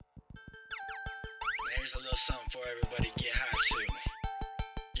Here's a little something for everybody to get high to.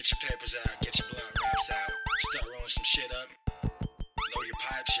 Get your papers out, get your blunt wraps out. Start rolling some shit up. Load your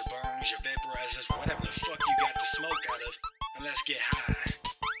pipes, your bongs, your vaporizers, whatever the fuck you got to smoke out of. And let's get high.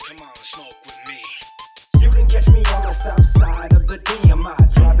 Come on, smoke with me. You can catch me on the south side of the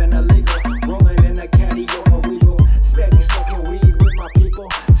DMI, driving illegal, rolling in a caddy or a wheel, steady smoking weed with my people.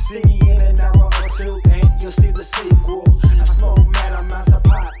 See me in an hour or two, and you'll see the sequel. I smoke mad amounts of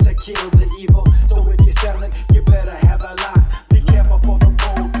pot to kill the evil. So if you're selling, you better have a lot. Be careful for the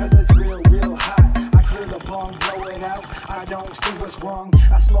bowl, cause it's real hot. I clear the bong, blow it out. I don't see what's wrong.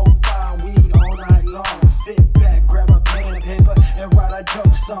 I smoke fine weed all night long. Sit back, grab a pen and paper, and write a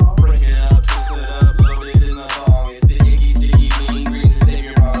dope song. Break it up, twist it up, load it in the bong. It's the icky, sticky, mean green and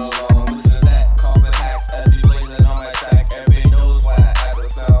savior brought along. Listen to that, cost a hacks as we blaze it on my sack. Everybody knows why I add the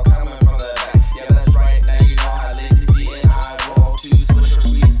smell coming from the back. Yeah, that's right, now you know how Lazie.C and I roll. Two swisher,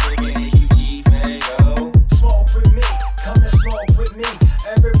 sweet, slick, and AQG, fago. Smoke with me, come and smoke with me.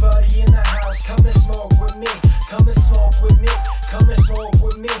 Everybody in the house, come and smoke with me. Come and smoke with me, come and smoke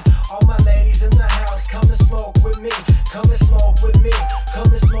with me. All my ladies in the house, come and smoke with me. Come and smoke with me,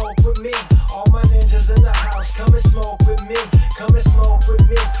 come and smoke with me. All my ninjas in the house, come and smoke with me. Come and smoke with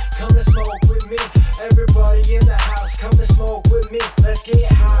me, come and smoke with me. Everybody in the house, come and smoke with me. Let's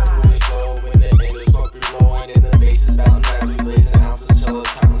get high. When we flow, when the end of smoke be blowing, and the bass is bouncing as we blazing ounces, cellos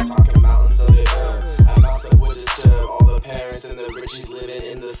counting, talking mountains of it. Amounts that would disturb all the parents and the richies living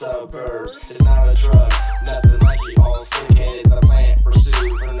in the suburbs. It's not a drug, nothing like you all sticking. It's a plant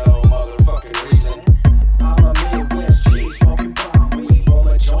pursued for no motherfucking reason. I'm a Midwest G, smoking bomb weed. Roll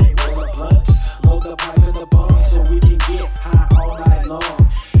a joint, roll a blunt, load the pipe in the bong so we can get high all night long.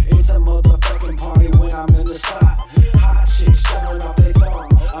 It's a motherfucking party when I'm in the spot. Hot chicks showing off their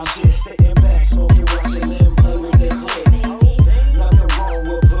thong. I'm just sitting back, smoking, watching them play with their clip. Nothing wrong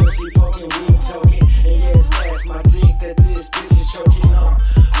with pussy poking, weed toking. And yes, that's my dick that this bitch is choking on.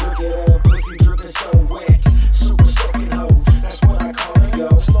 Look at her pussy dripping so wet, super soaking hoe. That's what I call it,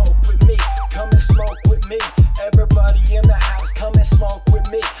 yo. Smoke with me, come and smoke with me. Everybody in the house, come and smoke with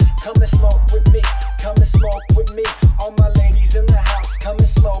me. Come and smoke with me, come and smoke with me. All my ladies in the house, come and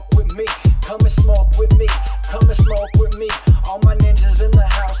smoke with me. Come and smoke with me, come and smoke with me. All my ninjas in the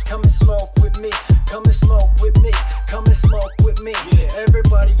house, come and smoke with me. Come and smoke with me, come and smoke with me.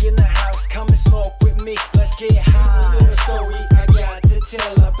 Everybody in the house, come and smoke with me. Let's get high. Here's a story I got to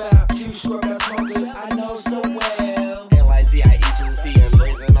tell about two scrub-out smokers I know so well. Lazie.C and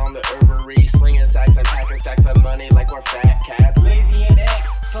blazing on the herbery, slinging sacks and packing stacks of money like we're fat cats. Lazie and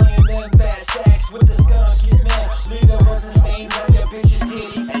X, slinging them bad sacks with the skunky smell, leaving rusting stains on your bitch's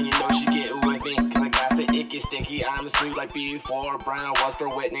titties. And you know she getting with me, cause I got the icky stinky. I'm smooth like B4, Brown was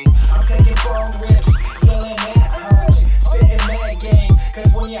for Whitney. I'm taking bong rips, yelling at hoes, spitting mad game,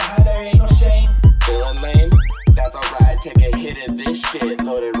 cause when you're high there ain't no shame. Feeling lame? That's alright, take a hit of this shit,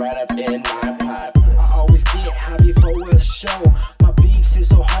 load it right up in my pipe. I always get high before a show,